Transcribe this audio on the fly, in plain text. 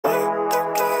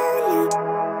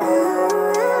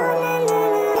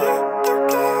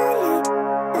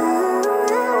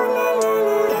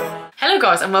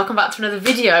guys, and welcome back to another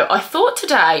video. I thought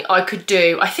today I could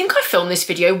do, I think I filmed this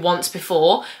video once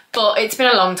before, but it's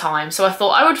been a long time, so I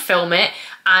thought I would film it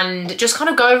and just kind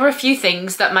of go over a few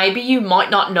things that maybe you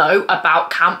might not know about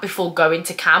camp before going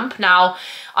to camp. Now,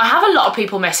 I have a lot of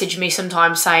people message me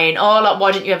sometimes saying, oh, like,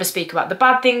 why don't you ever speak about the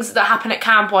bad things that happen at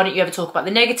camp? Why don't you ever talk about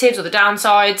the negatives or the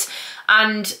downsides?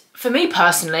 And for me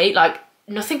personally, like,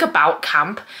 nothing about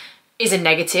camp is a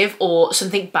negative or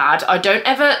something bad. I don't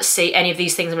ever see any of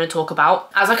these things I'm going to talk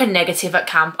about as like a negative at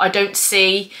camp. I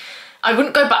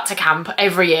wouldn't go back to camp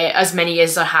every year as many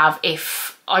years as I have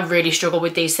if I really struggle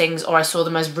with these things or I saw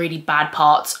them as really bad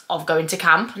parts of going to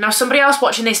camp. Now, somebody else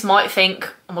watching this might think,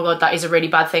 oh my God, that is a really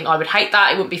bad thing. I would hate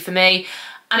that. It wouldn't be for me.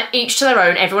 And each to their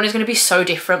own, everyone is going to be so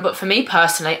different. But for me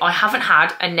personally, I haven't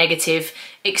had a negative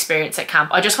experience at camp.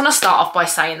 I just want to start off by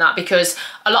saying that because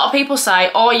a lot of people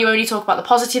say, oh, you only talk about the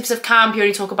positives of camp, you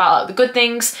only talk about like the good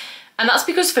things. And that's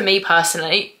because for me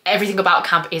personally, everything about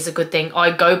camp is a good thing.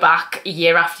 I go back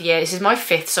year after year. This is my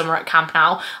 5th summer at camp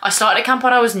now. I started at camp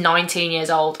when I was 19 years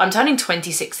old. I'm turning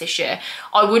 26 this year.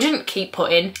 I wouldn't keep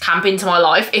putting camp into my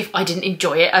life if I didn't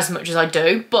enjoy it as much as I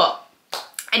do. But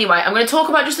anyway, I'm going to talk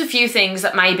about just a few things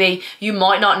that maybe you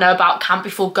might not know about camp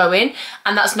before going.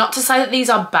 And that's not to say that these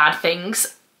are bad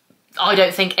things. I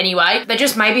don't think anyway. They're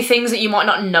just maybe things that you might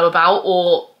not know about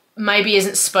or maybe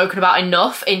isn't spoken about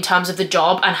enough in terms of the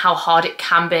job and how hard it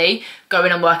can be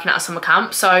going and working at a summer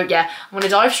camp. So yeah, I'm going to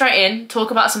dive straight in,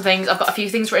 talk about some things. I've got a few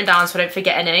things written down so I don't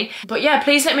forget any. But yeah,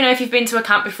 please let me know if you've been to a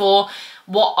camp before.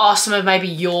 What are some of maybe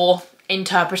your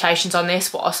interpretations on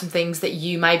this? What are some things that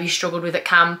you maybe struggled with at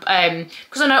camp?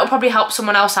 Because I know it'll probably help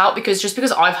someone else out, because just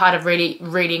because I've had a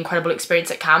really incredible experience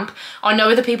at camp, I know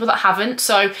other people that haven't,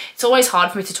 so it's always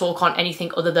hard for me to talk on anything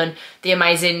other than the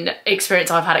amazing experience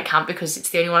I've had at camp because it's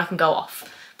the only one I can go off.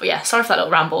 But yeah, sorry for that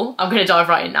little ramble. I'm going to dive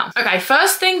right in now. Okay,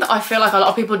 first thing that I feel like a lot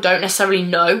of people don't necessarily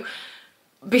know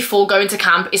before going to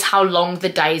camp is how long the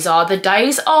days are. The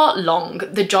days are long.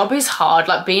 The job is hard.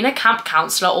 Like, being a camp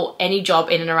counsellor or any job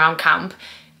in and around camp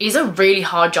is a really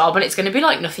hard job, and it's going to be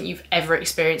like nothing you've ever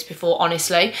experienced before,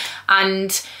 honestly.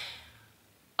 And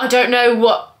I don't know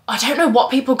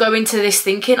what people go into this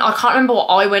thinking. I can't remember what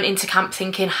I went into camp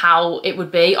thinking how it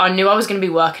would be. I knew I was going to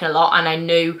be working a lot, and I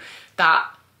knew that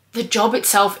the job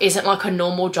itself isn't like a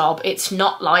normal job. It's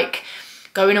not like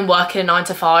going and working a 9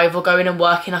 to 5 or going and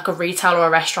working like a retail or a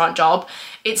restaurant job.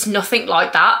 It's nothing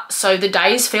like that. So the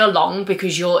days feel long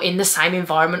because you're in the same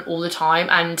environment all the time,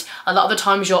 and a lot of the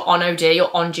times you're on OD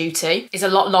or on duty is a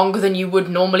lot longer than you would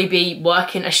normally be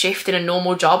working a shift in a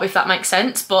normal job, if that makes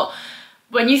sense. But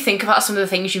when you think about some of the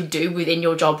things you do within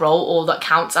your job role or that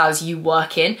counts as you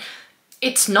working,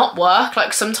 it's not work.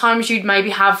 Like, sometimes you'd maybe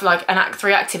have like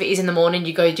 3 activities in the morning.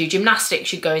 You go do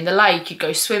gymnastics, you'd go in the lake, you'd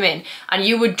go swimming, and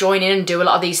you would join in and do a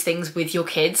lot of these things with your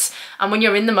kids. And when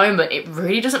you're in the moment, it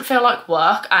really doesn't feel like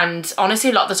work. And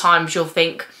honestly, a lot of the times you'll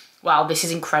think, wow, this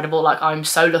is incredible. Like, I'm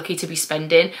so lucky to be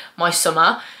spending my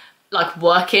summer like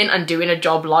working and doing a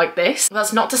job like this.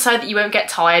 That's not to say that you won't get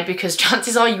tired, because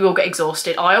chances are you will get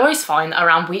exhausted. I always find that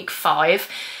around week 5,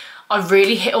 I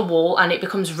really hit a wall and it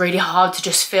becomes really hard to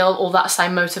just feel all that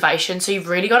same motivation. So you've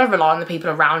really got to rely on the people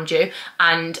around you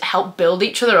and help build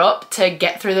each other up to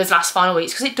get through those last final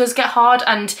weeks, because it does get hard.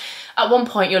 And at one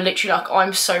point you're literally like, oh,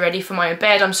 I'm so ready for my own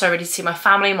bed. I'm so ready to see my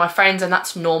family and my friends, and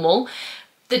that's normal.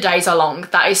 The days are long.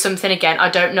 That is something, again, I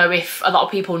don't know if a lot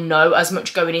of people know as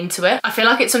much going into it. I feel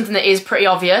like it's something that is pretty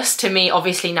obvious to me,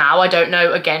 obviously, now. I don't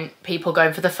know, again, people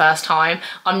going for the first time.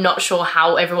 I'm not sure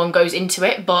how everyone goes into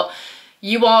it, but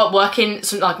you are working,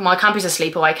 like, my camp is a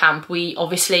sleepaway camp. We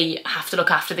obviously have to look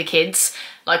after the kids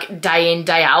like day in,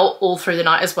 day out, all through the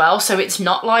night as well. So it's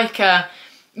not like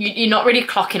you're not really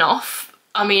clocking off.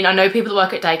 I mean, I know people that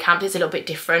work at day camp, it's a little bit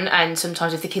different, and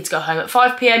sometimes if the kids go home at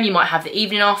 5 p.m, you might have the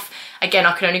evening off. Again,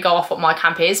 I can only go off what my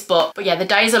camp is, but yeah, the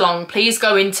days are long. Please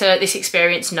go into this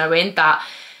experience knowing that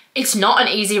it's not an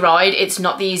easy ride. It's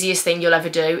not the easiest thing you'll ever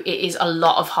do. It is a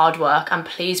lot of hard work, and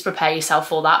please prepare yourself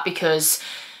for that, because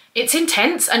it's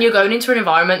intense and you're going into an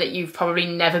environment that you've probably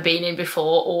never been in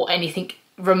before, or anything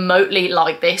remotely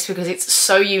like this, because it's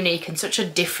so unique and such a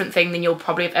different thing than you'll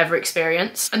probably have ever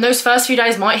experienced. And those first few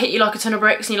days might hit you like a ton of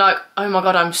bricks and you're like, oh my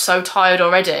God, I'm so tired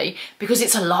already, because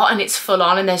it's a lot and it's full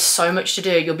on and there's so much to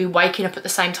do. You'll be waking up at the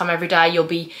same time every day. You'll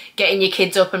be getting your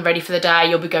kids up and ready for the day.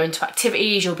 You'll be going to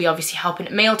activities. You'll be obviously helping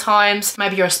at meal times.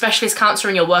 Maybe you're a specialist counsellor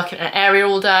and you're working in an area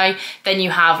all day. Then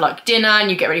you have like dinner and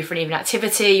you get ready for an evening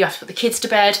activity. You have to put the kids to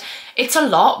bed. It's a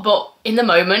lot, but in the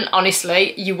moment,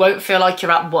 honestly, you won't feel like you're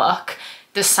at work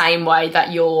the same way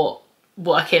that you're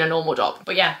working a normal job.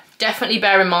 But yeah, definitely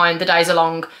bear in mind the days are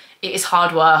long. It is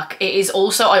hard work. It is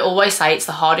also, I always say, it's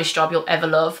the hardest job you'll ever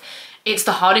love. It's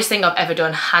the hardest thing I've ever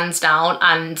done, hands down,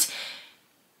 and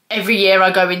every year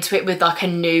I go into it with like a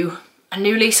new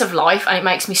lease of life, and it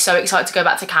makes me so excited to go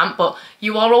back to camp. But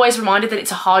you are always reminded that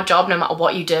it's a hard job no matter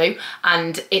what you do,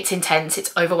 and it's intense,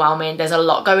 it's overwhelming, there's a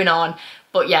lot going on.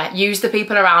 But yeah, use the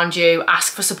people around you,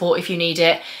 ask for support if you need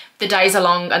it. The days are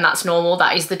long and that's normal,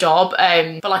 that is the job.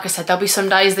 But like I said, there'll be some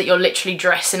days that you're literally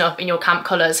dressing up in your camp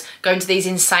colours, going to these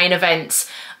insane events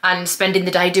and spending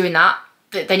the day doing that.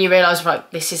 Then you realise, right,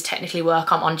 this is technically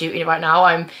work, I'm on duty right now,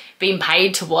 I'm being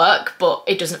paid to work, but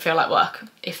it doesn't feel like work,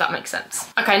 if that makes sense.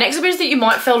 Okay, next up is that you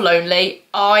might feel lonely.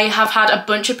 I have had a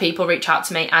bunch of people reach out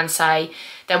to me and say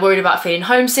they're worried about feeling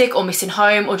homesick or missing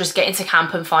home, or just getting to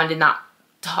camp and finding that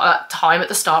time at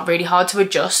the start really hard to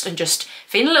adjust and just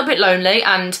feeling a little bit lonely.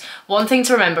 And one thing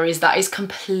to remember is that is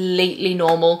completely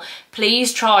normal.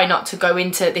 Please try not to go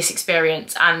into this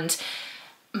experience and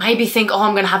maybe think, oh,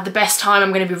 I'm gonna have the best time,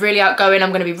 I'm gonna be really outgoing,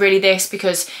 I'm gonna be really this,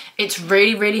 because it's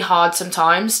really, really hard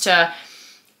sometimes to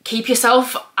keep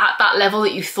yourself at that level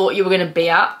that you thought you were gonna be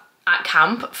at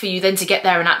camp, for you then to get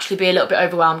there and actually be a little bit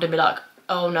overwhelmed and be like,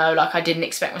 oh no, like I didn't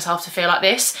expect myself to feel like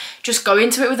this. Just go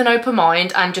into it with an open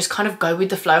mind and just kind of go with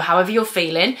the flow, however you're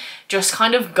feeling. Just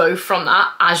kind of go from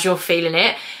that as you're feeling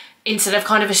it, instead of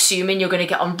kind of assuming you're going to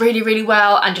get on really, really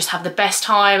well and just have the best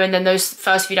time, and then those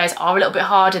first few days are a little bit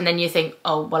hard, and then you think,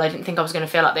 oh, well, I didn't think I was going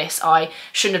to feel like this. I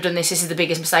shouldn't have done this. This is the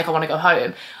biggest mistake. I want to go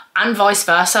home. And vice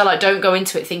versa. Like, don't go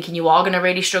into it thinking you are going to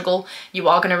really struggle. You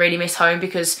are going to really miss home,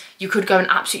 because you could go and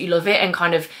absolutely love it and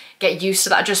kind of get used to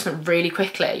that adjustment really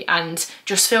quickly and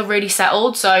just feel really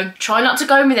settled. So try not to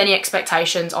go in with any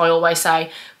expectations. I always say,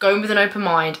 go in with an open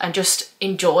mind and just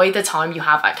enjoy the time you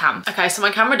have at camp. Okay, so my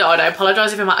camera died. I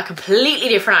apologise if I'm at a completely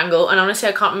different angle, and honestly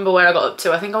I can't remember where I got up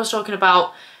to. I think I was talking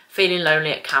about feeling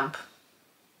lonely at camp.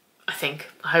 I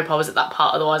hope I was at that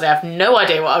part, otherwise I have no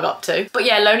idea what I got up to. But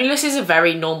yeah, loneliness is a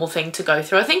very normal thing to go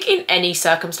through. I think in any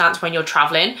circumstance when you're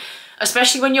traveling,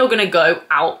 especially when you're gonna go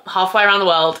out halfway around the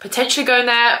world, potentially going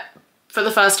there for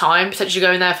the first time, potentially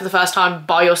going there for the first time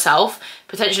by yourself,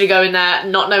 potentially going there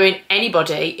not knowing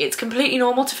anybody, it's completely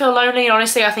normal to feel lonely. And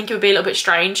honestly, I think it would be a little bit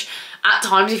strange at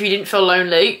times if you didn't feel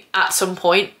lonely at some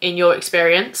point in your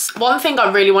experience. One thing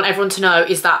I really want everyone to know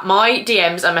is that my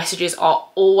DMs and messages are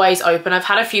always open. I've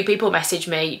had a few people message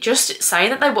me just saying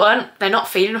that they're not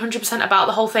feeling 100% about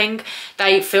the whole thing.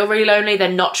 They feel really lonely,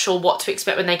 they're not sure what to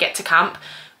expect when they get to camp.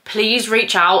 Please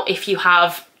reach out if you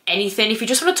have anything, if you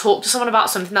just want to talk to someone about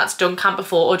something that's done camp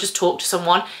before, or just talk to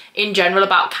someone in general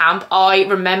about camp. I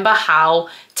remember how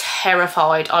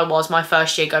terrified I was my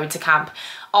first year going to camp.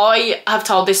 I have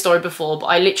told this story before, but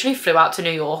I literally flew out to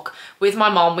New York with my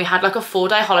mom. We had like a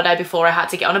 4-day holiday before I had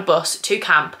to get on a bus to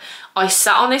camp. I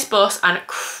sat on this bus and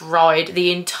cried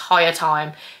the entire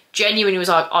time. Genuinely was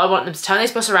like, I want them to turn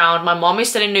this bus around. My mom is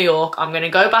still in New York. I'm going to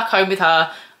go back home with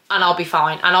her and I'll be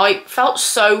fine. And I felt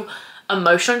so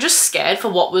emotional and just scared for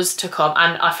what was to come,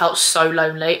 and I felt so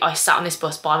lonely. I sat on this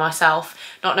bus by myself,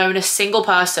 not knowing a single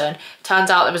person. Turns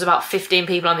out there was about 15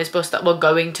 people on this bus that were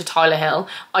going to Tyler Hill.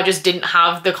 I just didn't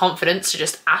have the confidence to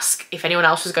just ask if anyone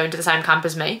else was going to the same camp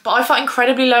as me. But I felt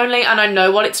incredibly lonely, and I know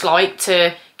what it's like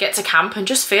to get to camp and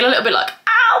just feel a little bit like,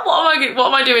 ow, what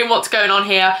am I doing? What's going on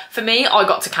here? For me, I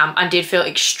got to camp and did feel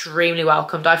extremely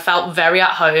welcomed. I felt very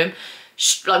at home,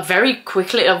 like very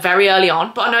quickly, like very early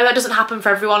on. But I know that doesn't happen for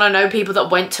everyone. I know people that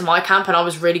went to my camp and I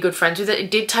was really good friends with it. It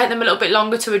did take them a little bit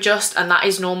longer to adjust, and that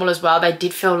is normal as well. They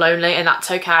did feel lonely, and that's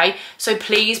okay. So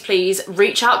please, please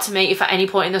reach out to me if at any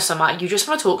point in the summer you just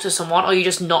want to talk to someone, or you're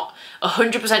just not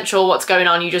 100% sure what's going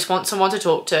on, you just want someone to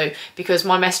talk to, because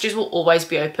my messages will always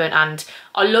be open, and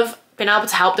I love being able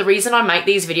to help. The reason I make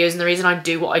these videos and the reason I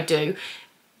do what I do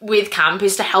with camp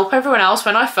is to help everyone else.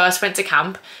 When I first went to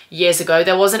camp years ago,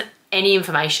 there wasn't any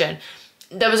information.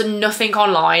 There was nothing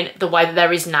online the way that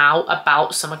there is now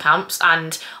about summer camps,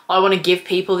 and I want to give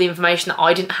people the information that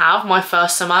I didn't have my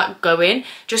first summer going,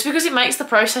 just because it makes the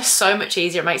process so much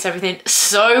easier. It makes everything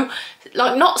so,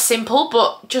 like, not simple,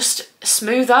 but just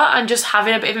smoother, and just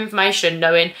having a bit of information,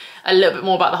 knowing a little bit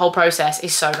more about the whole process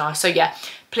is so nice. So yeah,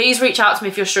 please reach out to me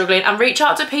if you're struggling, and reach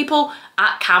out to people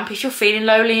at camp if you're feeling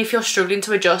lonely, if you're struggling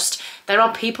to adjust. There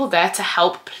are people there to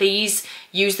help. Please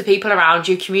use the people around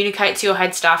you, communicate to your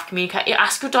head staff,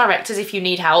 ask your directors if you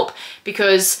need help,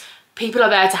 because people are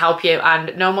there to help you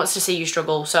and no one wants to see you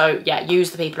struggle. So yeah,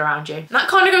 use the people around you. And that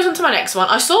kind of goes on to my next one.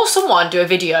 I saw someone do a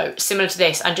video similar to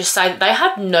this and just say that they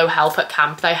had no help at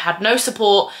camp. They had no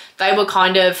support. They were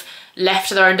kind of left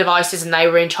to their own devices and they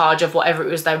were in charge of whatever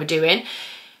it was they were doing.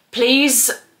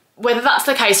 Please, whether that's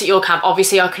the case at your camp,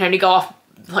 obviously I can only go off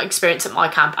experience at my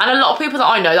camp. And a lot of people that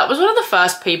I know, that was one of the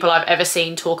first people I've ever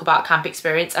seen talk about camp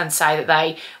experience and say that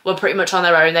they were pretty much on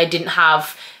their own. They didn't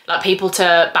have like people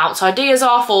to bounce ideas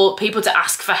off or people to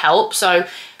ask for help. So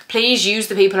please use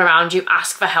the people around you,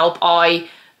 ask for help.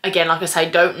 Again, like I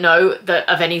say, don't know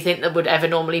of anything that would ever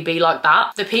normally be like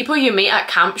that. The people you meet at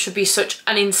camp should be such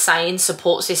an insane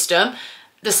support system,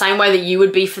 the same way that you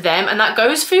would be for them. And that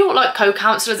goes for your like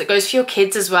co-counselors, it goes for your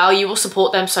kids as well. You will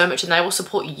support them so much and they will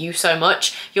support you so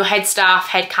much. Your head staff,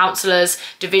 head counselors,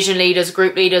 division leaders,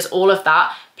 group leaders, all of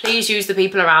that. Please use the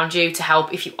people around you to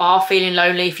help if you are feeling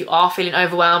lonely, if you are feeling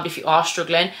overwhelmed, if you are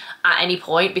struggling at any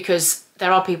point, because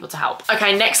there are people to help.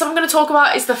 Okay, next I'm going to talk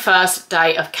about is the first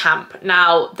day of camp.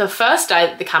 Now, the first day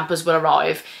that the campers will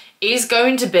arrive is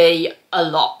going to be a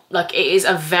lot. Like, it is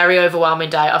a very overwhelming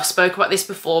day. I've spoke about this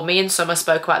before. Me and Summer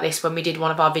spoke about this when we did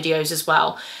one of our videos as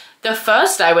well. The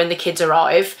first day when the kids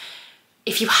arrive,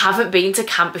 if you haven't been to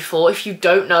camp before, if you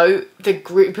don't know the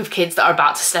group of kids that are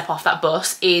about to step off that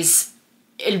bus, is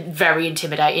very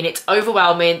intimidating. It's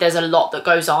overwhelming. There's a lot that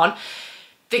goes on.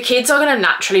 The kids are going to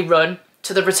naturally run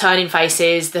to the returning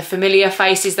faces, the familiar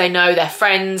faces they know, their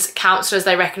friends, counsellors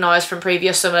they recognise from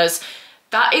previous summers.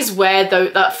 That is where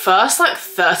that first like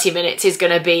 30 minutes is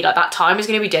going to be, like that time is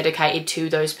going to be dedicated to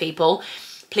those people.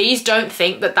 Please don't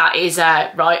think that that is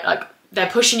right, like they're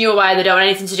pushing you away, they don't want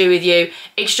anything to do with you.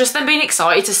 It's just them being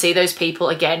excited to see those people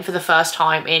again for the first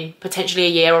time in potentially a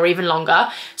year or even longer.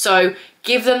 So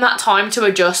give them that time to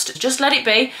adjust. Just let it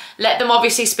be. Let them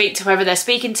obviously speak to whoever they're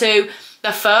speaking to.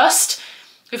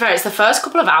 It's the first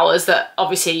couple of hours that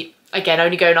obviously, again,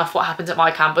 only going off what happens at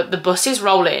my camp, but the buses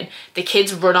roll in, the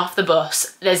kids run off the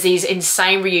bus, there's these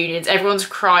insane reunions, everyone's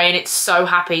crying, it's so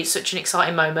happy, it's such an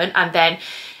exciting moment. And then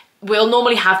we'll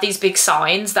normally have these big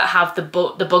signs that have the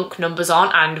bunk numbers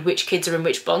on and which kids are in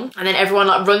which bunk. And then everyone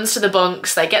like runs to the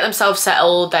bunks, they get themselves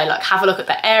settled, they like have a look at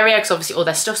their area because obviously all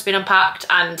their stuff's been unpacked,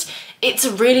 and it's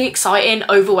a really exciting,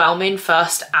 overwhelming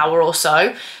first hour or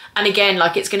so. And again,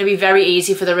 like, it's going to be very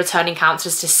easy for the returning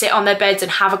counsellors to sit on their beds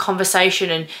and have a conversation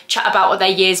and chat about what their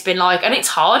year's been like. And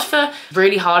it's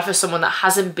really hard for someone that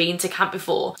hasn't been to camp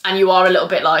before. And you are a little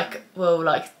bit like, well,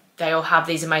 like, they all have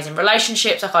these amazing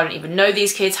relationships. Like, I don't even know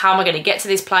these kids. How am I going to get to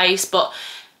this place? But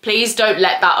please don't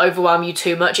let that overwhelm you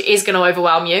too much. It is going to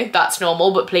overwhelm you. That's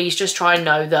normal. But please just try and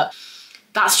know that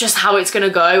that's just how it's going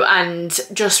to go. And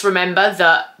just remember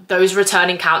that those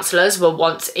returning counsellors were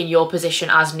once in your position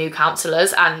as new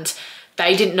counsellors, and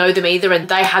they didn't know them either, and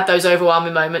they had those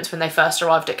overwhelming moments when they first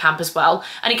arrived at camp as well.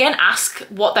 And again, ask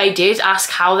what they did, ask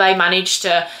how they managed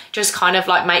to just kind of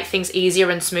like make things easier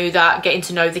and smoother, getting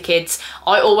to know the kids.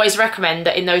 I always recommend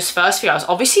that in those first few hours,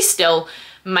 obviously still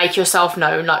make yourself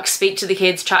known, like speak to the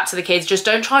kids, chat to the kids, just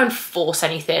don't try and force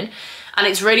anything. And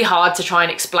it's really hard to try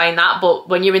and explain that, but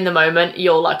when you're in the moment,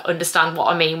 you'll like understand what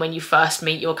I mean when you first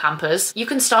meet your campers. You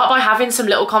can start by having some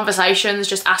little conversations,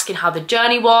 just asking how the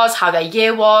journey was, how their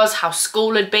year was, how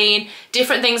school had been,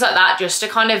 different things like that, just to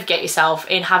kind of get yourself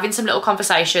in having some little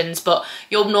conversations. But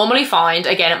you'll normally find,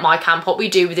 again, at my camp, what we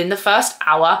do within the first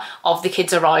hour of the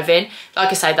kids arriving, like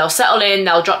I say, they'll settle in,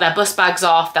 they'll drop their bus bags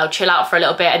off, they'll chill out for a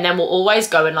little bit, and then we'll always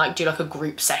go and like do like a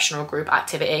group session or group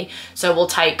activity. So we'll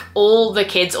take all the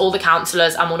kids, all the counsellors,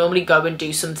 and we'll normally go and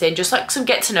do something, just like some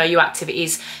get to know you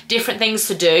activities, different things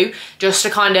to do, just to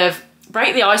kind of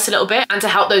break the ice a little bit and to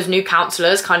help those new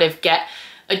counsellors kind of get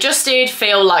adjusted,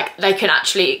 feel like they can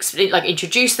actually like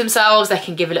introduce themselves, they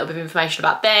can give a little bit of information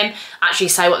about them, actually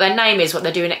say what their name is, what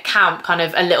they're doing at camp, kind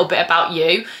of a little bit about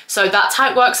you. So that's how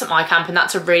it works at my camp, and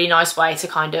that's a really nice way to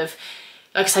kind of,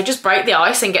 like I say, just break the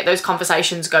ice and get those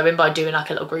conversations going by doing like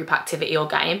a little group activity or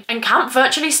game. And camp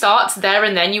virtually starts there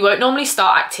and then. You won't normally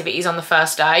start activities on the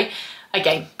first day.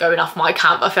 Again, going off my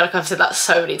camp, I feel like I've said that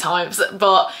so many times,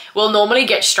 but we'll normally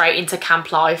get straight into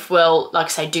camp life. We'll, like I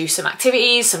say, do some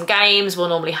activities, some games. We'll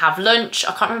normally have lunch.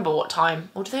 I can't remember what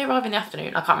time, or do they arrive in the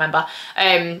afternoon? I can't remember.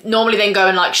 Normally then go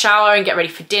and like shower and get ready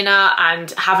for dinner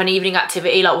and have an evening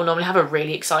activity. Like, we'll normally have a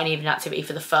really exciting evening activity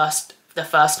for the first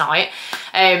night.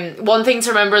 One thing to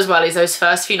remember as well is those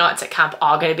first few nights at camp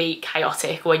are going to be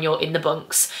chaotic when you're in the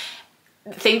bunks.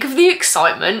 Think of the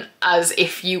excitement as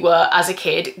if you were, as a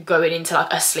kid, going into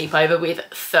like a sleepover with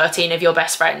 13 of your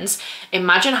best friends.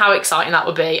 Imagine how exciting that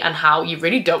would be, and how you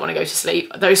really don't want to go to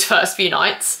sleep those first few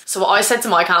nights. So what I said to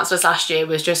my counsellors last year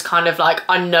was just kind of like,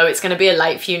 I know it's going to be a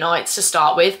late few nights to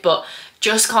start with, but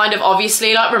just kind of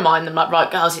obviously like remind them like, right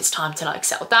girls, it's time to like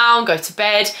settle down, go to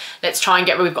bed, let's try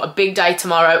and we've got a big day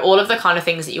tomorrow, all of the kind of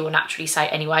things that you will naturally say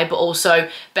anyway. But also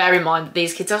bear in mind that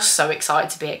these kids are so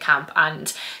excited to be at camp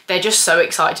and they're just so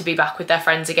excited to be back with their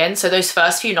friends again. So those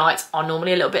first few nights are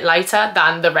normally a little bit later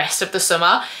than the rest of the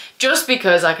summer, just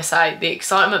because, like I say, the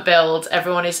excitement builds,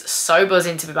 everyone is so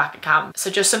buzzing to be back at camp.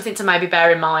 So just something to maybe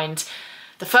bear in mind.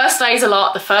 The first day is a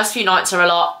lot, the first few nights are a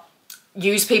lot.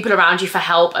 Use people around you for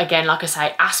help. Again, like I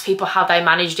say, ask people how they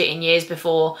managed it in years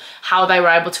before, how they were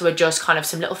able to adjust kind of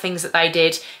some little things that they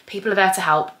did. People are there to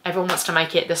help. Everyone wants to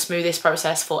make it the smoothest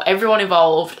process for everyone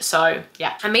involved. So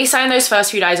yeah, and me saying those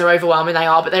first few days are overwhelming, they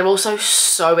are, but they're also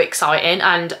so exciting.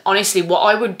 And honestly, what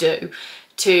I would do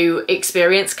to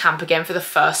experience camp again for the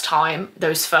first time,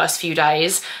 those first few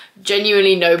days,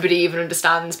 genuinely nobody even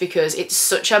understands, because it's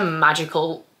such a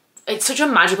magical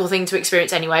thing to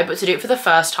experience anyway, but to do it for the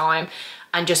first time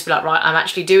and just be like, right, I'm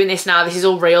actually doing this now, this is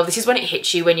all real, this is when it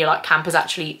hits you, when you're like, camp has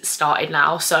actually started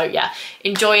now. So yeah,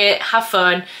 enjoy it, have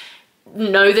fun,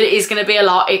 know that it is going to be a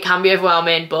lot, it can be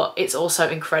overwhelming, but it's also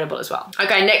incredible as well.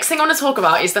 Okay, next thing I want to talk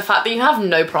about is the fact that you have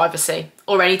no privacy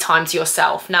or any time to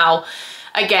yourself. Now,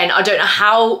 again, I don't know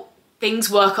how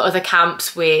things work at other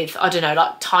camps with, I don't know,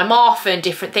 like time off and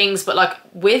different things, but like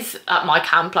at my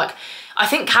camp, like I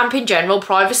think camp in general,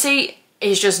 privacy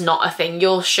is just not a thing.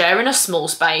 You're sharing a small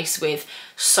space with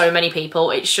so many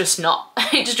people. It's just not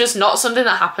something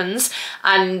that happens.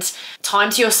 And time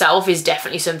to yourself is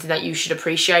definitely something that you should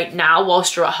appreciate now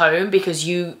whilst you're at home, because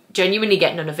you genuinely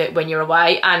get none of it when you're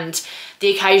away. And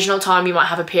the occasional time you might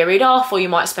have a period off, or you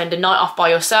might spend a night off by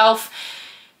yourself,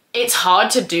 it's hard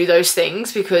to do those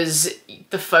things because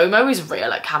the FOMO is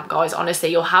real at camp, guys. Honestly,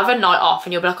 you'll have a night off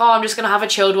and you'll be like, oh, I'm just gonna have a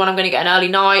chilled one, I'm gonna get an early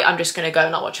night, I'm just gonna go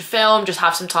and not watch a film, just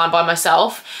have some time by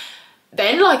myself.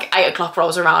 Then like 8 o'clock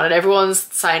rolls around and everyone's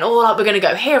saying, oh, like we're gonna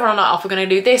go here on a night off, we're gonna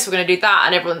do this, we're gonna do that,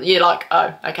 and you're like,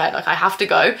 oh, okay, like I have to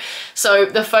go. So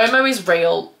the FOMO is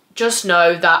real. Just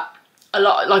know that a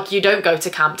lot, like, you don't go to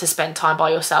camp to spend time by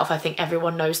yourself. I think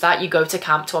everyone knows that. You go to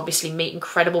camp to obviously meet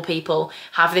incredible people,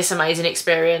 have this amazing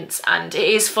experience, and it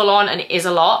is full on and it is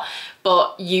a lot,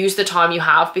 but use the time you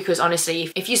have, because honestly,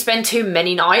 if you spend too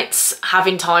many nights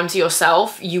having time to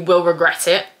yourself, you will regret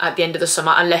it at the end of the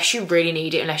summer, unless you really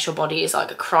need it, unless your body is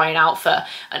like crying out for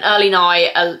an early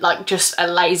night, like just a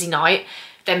lazy night,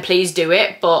 then please do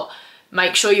it. But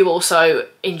make sure you also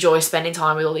enjoy spending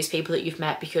time with all these people that you've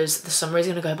met, because the summer is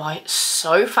going to go by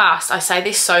so fast. I say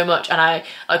this so much, and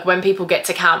like when people get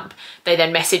to camp, they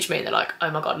then message me and they're like, oh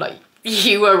my God, like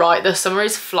you were right, the summer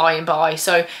is flying by.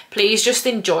 So please just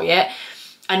enjoy it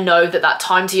and know that that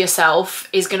time to yourself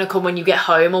is going to come when you get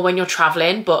home or when you're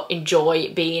traveling, but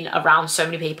enjoy being around so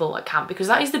many people at camp, because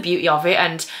that is the beauty of it.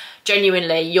 And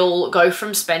genuinely, you'll go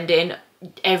from spending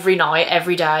every night,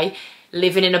 every day,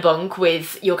 living in a bunk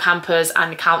with your campers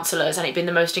and counsellors, and it been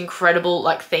the most incredible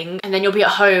like thing, and then you'll be at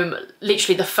home,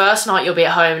 literally the first night you'll be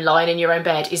at home lying in your own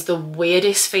bed is the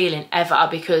weirdest feeling ever,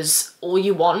 because all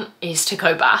you want is to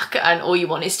go back and all you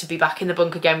want is to be back in the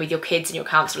bunk again with your kids and your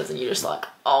counsellors, and you're just like,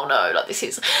 oh no, like this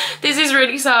is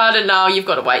really sad, and now you've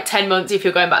got to wait 10 months if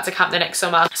you're going back to camp the next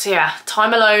summer. So yeah,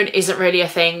 time alone isn't really a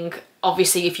thing.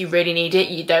 Obviously, if you really need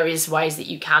it, there is ways that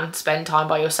you can spend time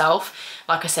by yourself.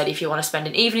 Like I said, if you want to spend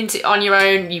an evening on your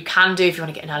own, you can do. If you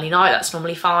want to get an early night, that's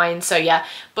normally fine. So yeah,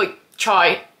 but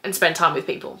try and spend time with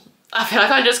people. I feel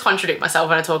like I just contradict myself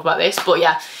when I talk about this, but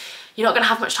yeah, you're not going to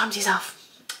have much time to yourself.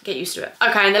 Get used to it.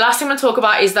 Okay, and the last thing I'm going to talk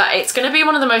about is that it's going to be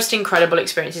one of the most incredible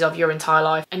experiences of your entire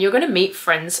life, and you're going to meet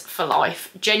friends for life.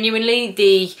 Genuinely,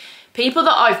 the people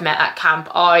that I've met at camp,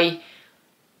 I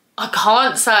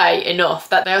can't say enough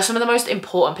that they are some of the most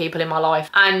important people in my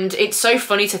life. And it's so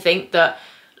funny to think that,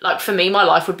 like, for me, my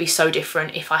life would be so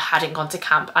different if I hadn't gone to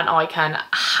camp, and I can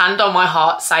hand on my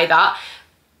heart say that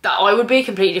I would be a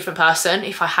completely different person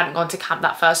if I hadn't gone to camp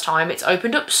that first time. It's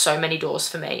opened up so many doors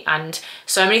for me, and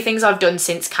so many things I've done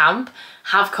since camp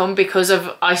have come because of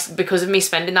me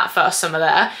spending that first summer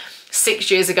there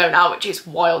 6 years ago now, which is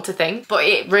wild to think. But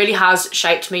it really has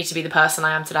shaped me to be the person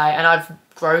I am today, and I've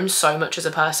grown so much as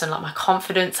a person. Like, my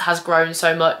confidence has grown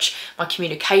so much, my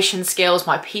communication skills,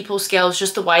 my people skills,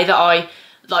 just the way that I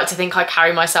like to think I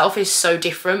carry myself is so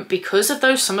different because of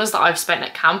those summers that I've spent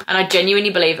at camp. And I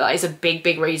genuinely believe that is a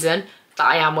big reason that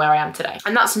I am where I am today.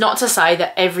 And that's not to say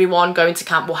that everyone going to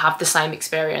camp will have the same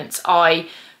experience. I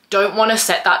don't want to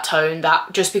set that tone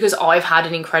that just because I've had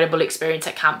an incredible experience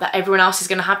at camp that everyone else is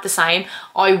going to have the same.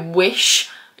 I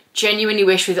genuinely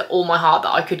wish with all my heart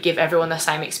that I could give everyone the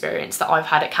same experience that I've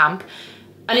had at camp.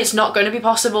 And it's not going to be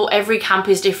possible. Every camp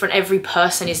is different, every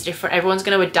person is different, everyone's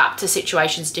going to adapt to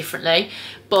situations differently.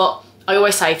 But I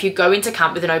always say, if you go into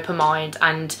camp with an open mind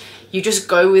and you just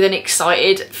go with an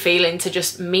excited feeling to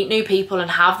just meet new people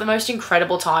and have the most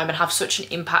incredible time and have such an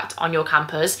impact on your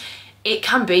campers, it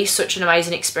can be such an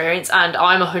amazing experience. And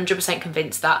I'm 100%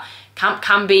 convinced that camp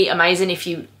can be amazing if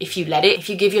you let it. If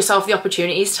you give yourself the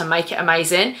opportunities to make it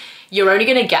amazing, you're only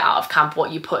going to get out of camp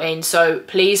what you put in. So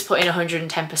please put in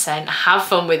 110%, have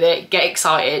fun with it, get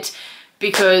excited,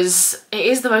 because it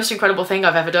is the most incredible thing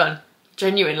I've ever done.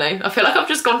 Genuinely. I feel like I've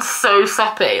just gone so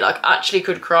soppy, like actually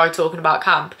could cry talking about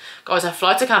camp. Guys, I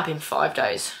fly to camp in 5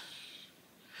 days.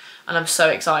 And I'm so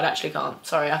excited, I actually can't.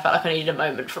 Sorry, I felt like I needed a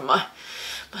moment from my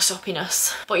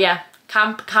soppiness. But yeah,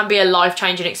 camp can be a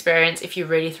life-changing experience if you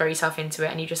really throw yourself into it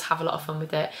and you just have a lot of fun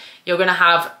with it. You're gonna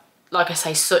have, like I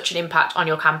say, such an impact on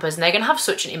your campers, and they're gonna have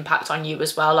such an impact on you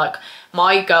as well. Like,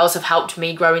 my girls have helped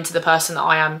me grow into the person that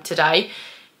I am today,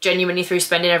 genuinely, through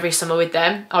spending every summer with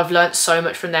them. I've learnt so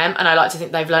much from them, and I like to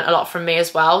think they've learnt a lot from me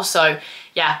as well. So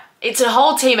yeah, it's a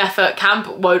whole team effort. Camp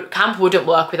wouldn't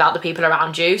work without the people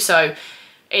around you. So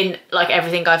in like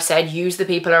everything I've said, use the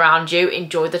people around you,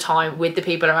 enjoy the time with the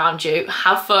people around you,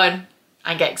 have fun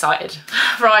and get excited.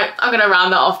 Right, I'm gonna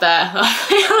round that off there. I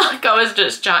feel like I was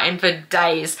just chatting for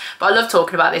days, but I love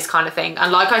talking about this kind of thing.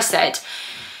 And like I said,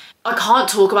 I can't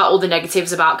talk about all the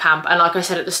negatives about camp, and like I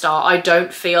said at the start, I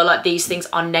don't feel like these things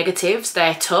are negatives.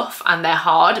 They're tough and they're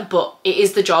hard, but it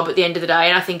is the job at the end of the day,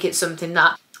 and I think it's something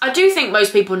that I do think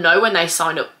most people know when they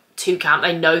sign up to camp.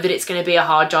 They know that it's going to be a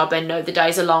hard job, they know the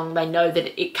days are long, they know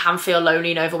that it can feel lonely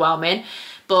and overwhelming,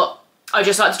 but I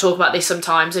just like to talk about this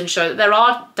sometimes and show that there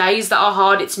are days that are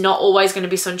hard. It's not always going to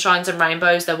be sunshines and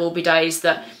rainbows. There will be days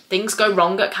that things go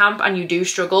wrong at camp and you do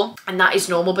struggle, and that is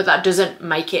normal, but that doesn't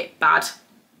make it bad,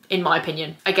 in my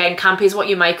opinion. Again, camp is what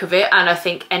you make of it, and I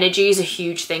think energy is a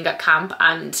huge thing at camp,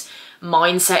 and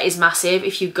mindset is massive.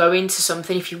 If you go into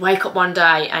something, if you wake up one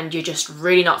day and you're just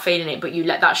really not feeling it, but you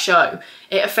let that show,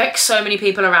 it affects so many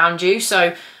people around you.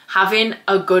 So having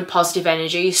a good positive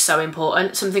energy is so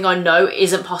important. Something I know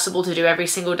isn't possible to do every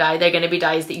single day. There are going to be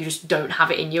days that you just don't have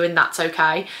it in you, and that's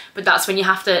okay. But that's when you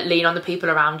have to lean on the people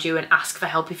around you and ask for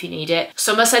help if you need it.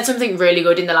 Summer said something really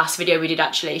good in the last video we did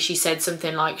actually. She said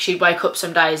something like she'd wake up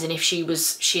some days and if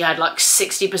she had like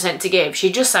 60% to give,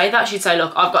 she'd just say that. She'd say,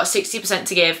 look, I've got 60%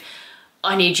 to give.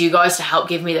 I need you guys to help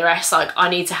give me the rest. Like, I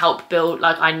need to help build,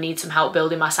 like I need some help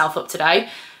building myself up today.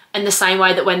 And the same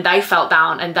way that when they felt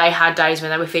down and they had days when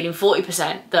they were feeling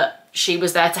 40%, that she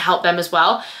was there to help them as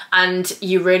well. And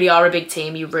you really are a big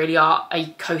team. You really are a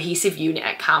cohesive unit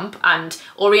at camp, and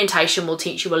orientation will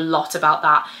teach you a lot about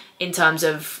that in terms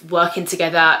of working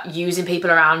together, using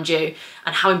people around you,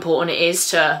 and how important it is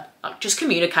to just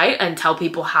communicate and tell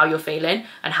people how you're feeling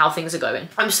and how things are going.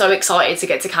 I'm so excited to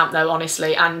get to camp though,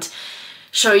 honestly, and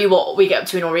show you what we get up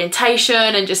to in orientation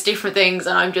and just different things,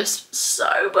 and I'm just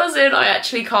so buzzing. I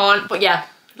actually can't. But yeah,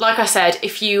 like I said,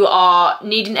 if you are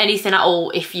needing anything at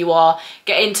all, if you are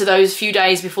getting to those few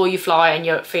days before you fly and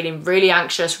you're feeling really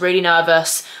anxious, really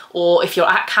nervous, or if you're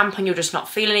at camp and you're just not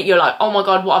feeling it, you're like, oh my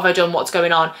God, what have I done? What's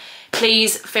going on?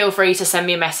 Please feel free to send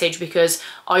me a message, because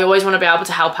I always want to be able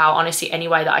to help out, honestly, any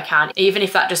way that I can. Even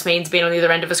if that just means being on the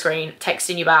other end of a screen,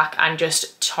 texting you back and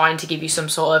just trying to give you some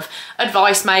sort of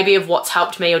advice maybe of what's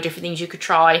helped me or different things you could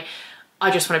try.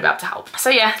 I just want to be able to help. So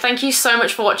yeah, thank you so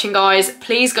much for watching, guys.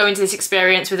 Please go into this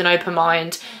experience with an open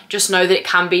mind. Just know that it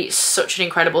can be such an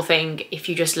incredible thing if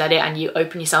you just let it and you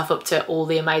open yourself up to all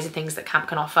the amazing things that camp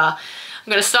can offer. I'm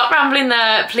going to stop rambling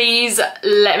there. Please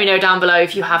let me know down below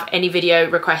if you have any video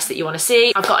requests that you want to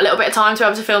see. I've got a little bit of time to be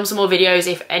able to film some more videos.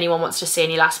 If anyone wants to see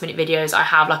any last minute videos, I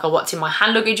have like a what's in my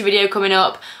hand luggage video coming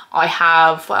up. I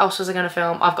have, what else was I going to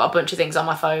film? I've got a bunch of things on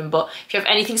my phone, but if you have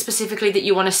anything specifically that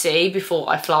you want to see before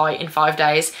I fly in 5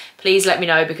 days, please let me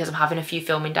know, because I'm having a few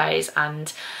filming days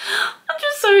and I'm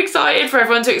just so excited for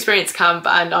everyone to experience camp,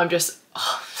 and I'm just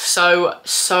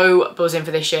so buzzing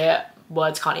for this year.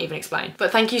 Words can't even explain.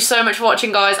 But thank you so much for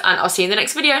watching, guys, and I'll see you in the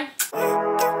next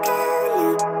video.